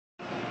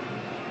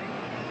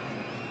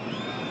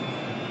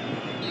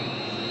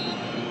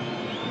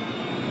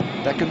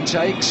Beckham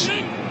takes.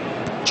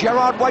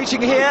 Gerrard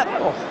waiting here.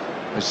 Oh,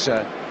 there's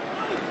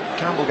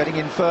Campbell getting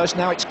in first.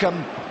 Now it's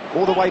come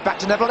all the way back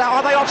to Neville. Now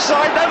are they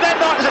offside? No, they're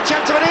not. There's a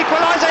chance of an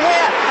equaliser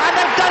here, and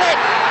they've done it.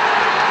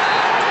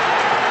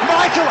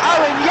 Michael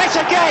Owen yet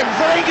again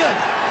for England.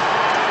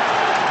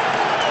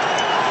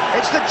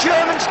 It's the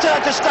Germans'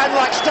 turn to stand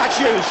like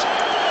statues.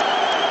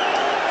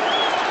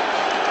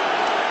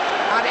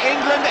 And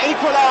England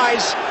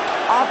equalise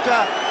after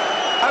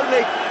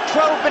only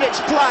 12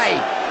 minutes play.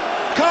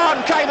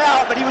 Khan came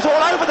out, but he was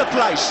all over the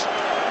place.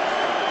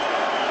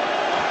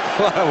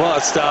 What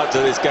a start to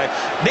this game.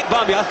 Nick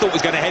Barmby, I thought,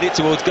 was going to head it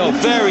towards goal.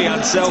 Very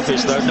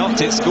unselfish, though.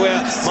 Knocked it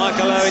square.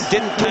 Michael Owen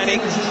didn't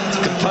panic,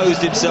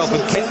 composed himself and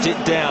kept it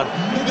down.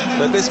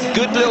 But this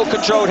good little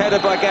controlled header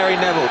by Gary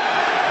Neville.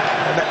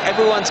 And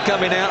everyone's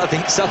coming out. I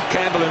think Sol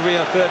Campbell and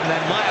Rio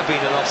Ferdinand might have been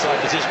in offside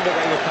position, but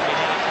they were coming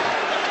out.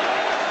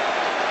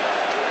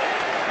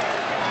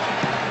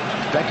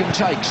 Beckham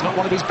takes, not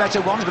one of his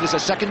better ones, but it's a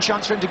second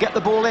chance for him to get the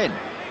ball in.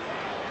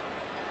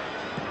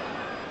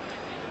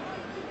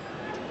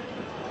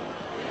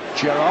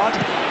 Gerrard.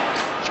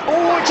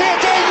 Oh, it's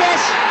in, yes!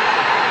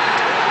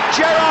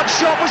 Gerrard's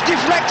shot was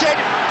deflected,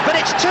 but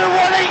it's 2-1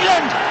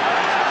 England!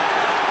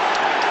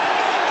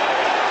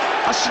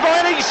 A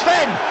smiling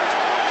Sven,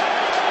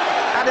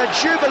 and a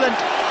jubilant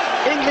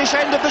English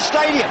end of the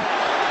stadium,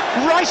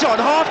 right on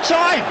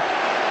half-time.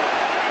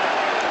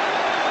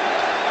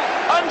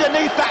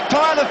 Underneath that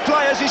pile of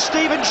players is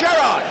Steven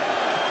Gerrard.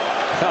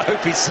 I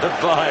hope he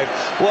survived.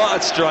 What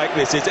a strike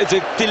this is. It's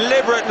a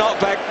deliberate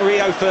knockback.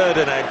 Rio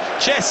Ferdinand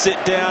chests it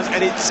down,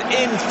 and it's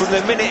in from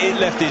the minute it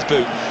left his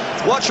boot.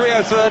 Watch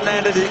Rio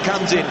Ferdinand as it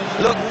comes in.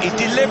 Look, he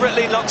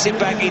deliberately knocks it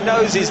back. He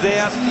knows he's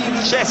there,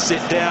 chests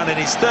it down, and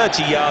he's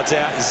 30 yards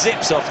out,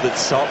 zips off the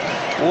top.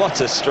 What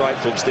a strike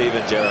from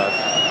Steven Gerrard.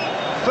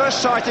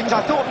 First sightings,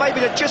 I thought maybe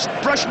to just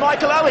brush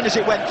Michael Owen as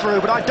it went through,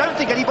 but I don't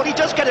think anybody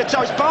does get it.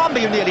 So it's Barmby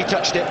who nearly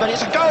touched it, but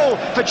it's a goal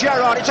for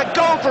Gerrard, it's a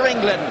goal for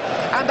England,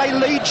 and they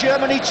lead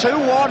Germany 2-1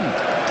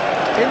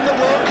 in the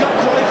World Cup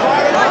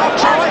qualifier at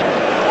half-time.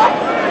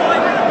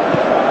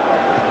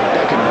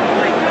 Beckham.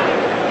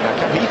 Now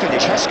can he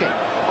finish? Heskey.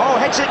 Oh,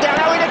 heads it down,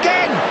 Owen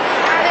again,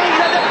 and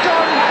England have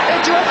gone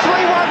into a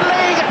 3-1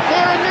 lead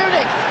here in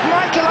Munich.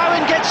 Michael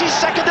Owen gets his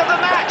second of the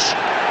match.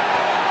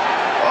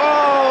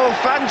 Oh,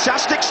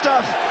 fantastic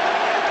stuff.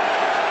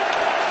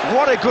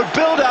 What a good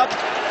build-up,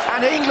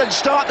 and England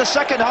start the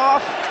second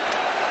half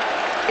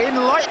in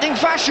lightning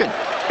fashion.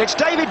 It's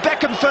David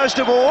Beckham first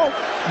of all,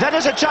 then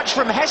there's a touch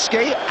from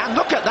Heskey, and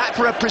look at that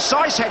for a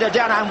precise header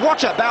down, and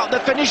what about the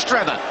finish,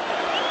 Trevor?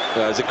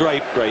 Well, it's a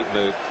great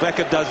move.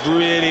 Beckham does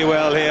really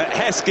well here.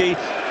 Heskey,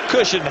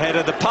 cushion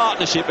header, the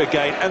partnership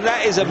again, and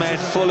that is a man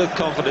full of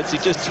confidence. He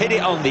just hit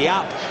it on the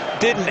up,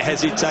 didn't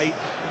hesitate,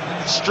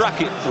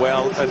 struck it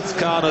well, and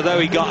Khan, although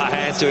he got a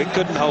hand to it,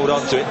 couldn't hold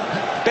on to it.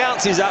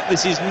 Bounces up,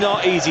 this is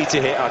not easy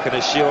to hit, I can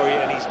assure you,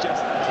 and he's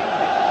just...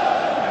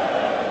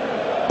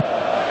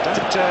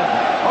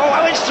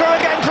 Oh, Owen's through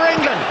again for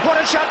England. What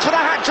a chance for the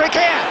hat-trick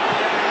here.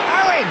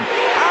 Owen!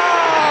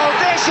 Oh,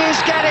 this is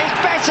getting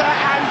better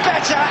and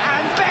better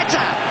and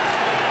better.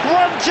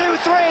 1, 2,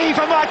 3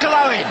 for Michael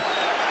Owen.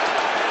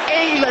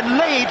 England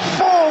lead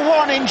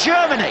 4-1 in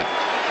Germany.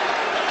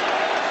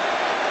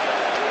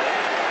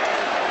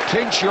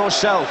 Pinch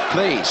yourself,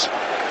 please.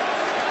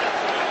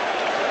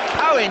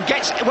 Owen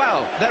gets,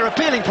 well, they're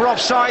appealing for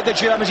offside, the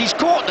Germans. He's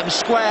caught them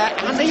square,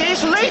 and he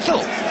is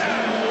lethal.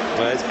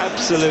 Well, it's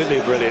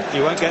absolutely brilliant.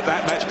 You won't get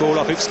that match ball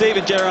off him.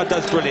 Steven Gerrard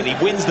does brilliant. He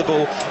wins the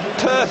ball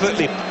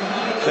perfectly,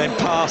 then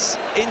pass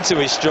into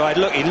his stride.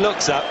 Look, he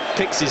looks up,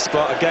 picks his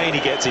spot. Again, he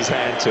gets his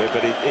hand to it,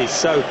 but he's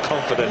so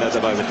confident at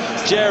the moment.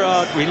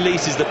 Gerrard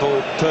releases the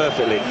ball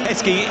perfectly.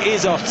 Heskey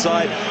is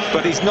offside,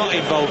 but he's not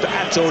involved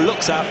at all.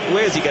 Looks up,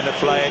 where's he going to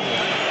play it?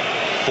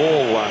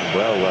 4-1,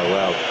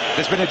 well.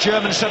 There's been a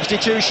German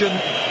substitution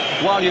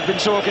while you've been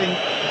talking.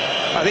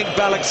 I think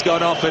Ballack's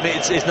gone off, and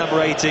it's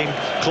number 18,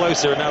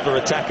 closer, another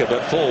attacker,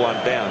 but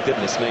 4-1 down,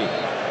 goodness me.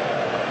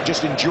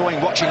 Just enjoying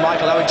watching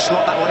Michael Owen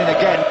slot that one in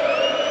again.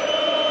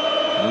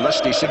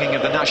 Lusty singing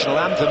of the national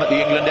anthem at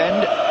the England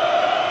end.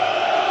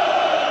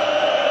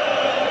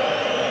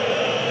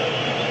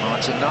 Oh,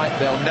 tonight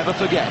they'll never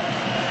forget.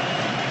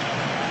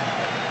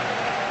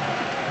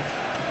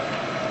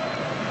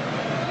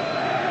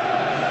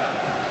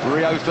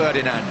 Rio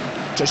Ferdinand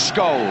to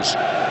Scholes.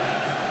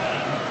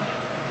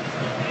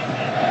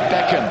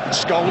 Beckham,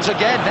 Scholes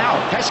again now.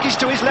 Heskey's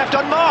to his left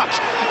unmarked.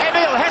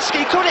 Emil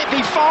Heskey, could it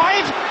be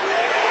 5?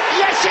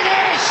 Yes, it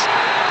is!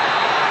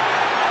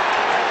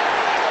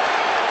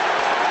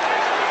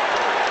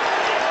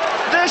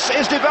 This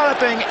is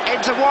developing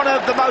into one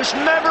of the most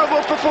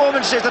memorable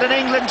performances that an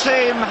England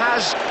team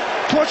has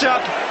put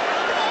up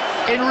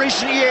in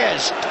recent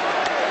years.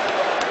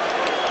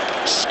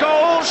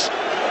 Scholes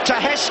to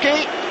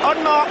Heskey,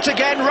 unmarked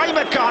again.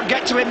 Raymer can't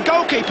get to him.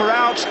 Goalkeeper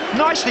out.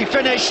 Nicely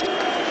finished.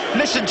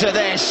 Listen to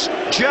this.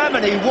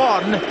 Germany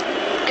 1,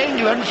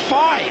 England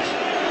 5.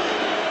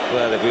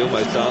 Well, they'll be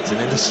almost dancing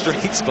in the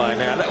streets by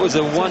now. That was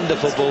a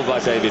wonderful ball by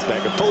David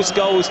Beckham. Paul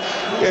Scholes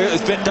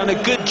has done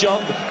a good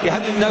job. You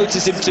haven't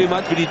noticed him too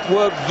much, but he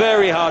worked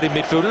very hard in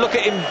midfield. Look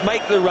at him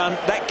make the run.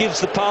 That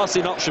gives the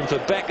passing option for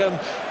Beckham.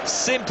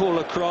 Simple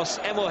across.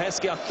 Emile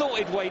Heskey, I thought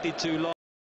he'd waited too long.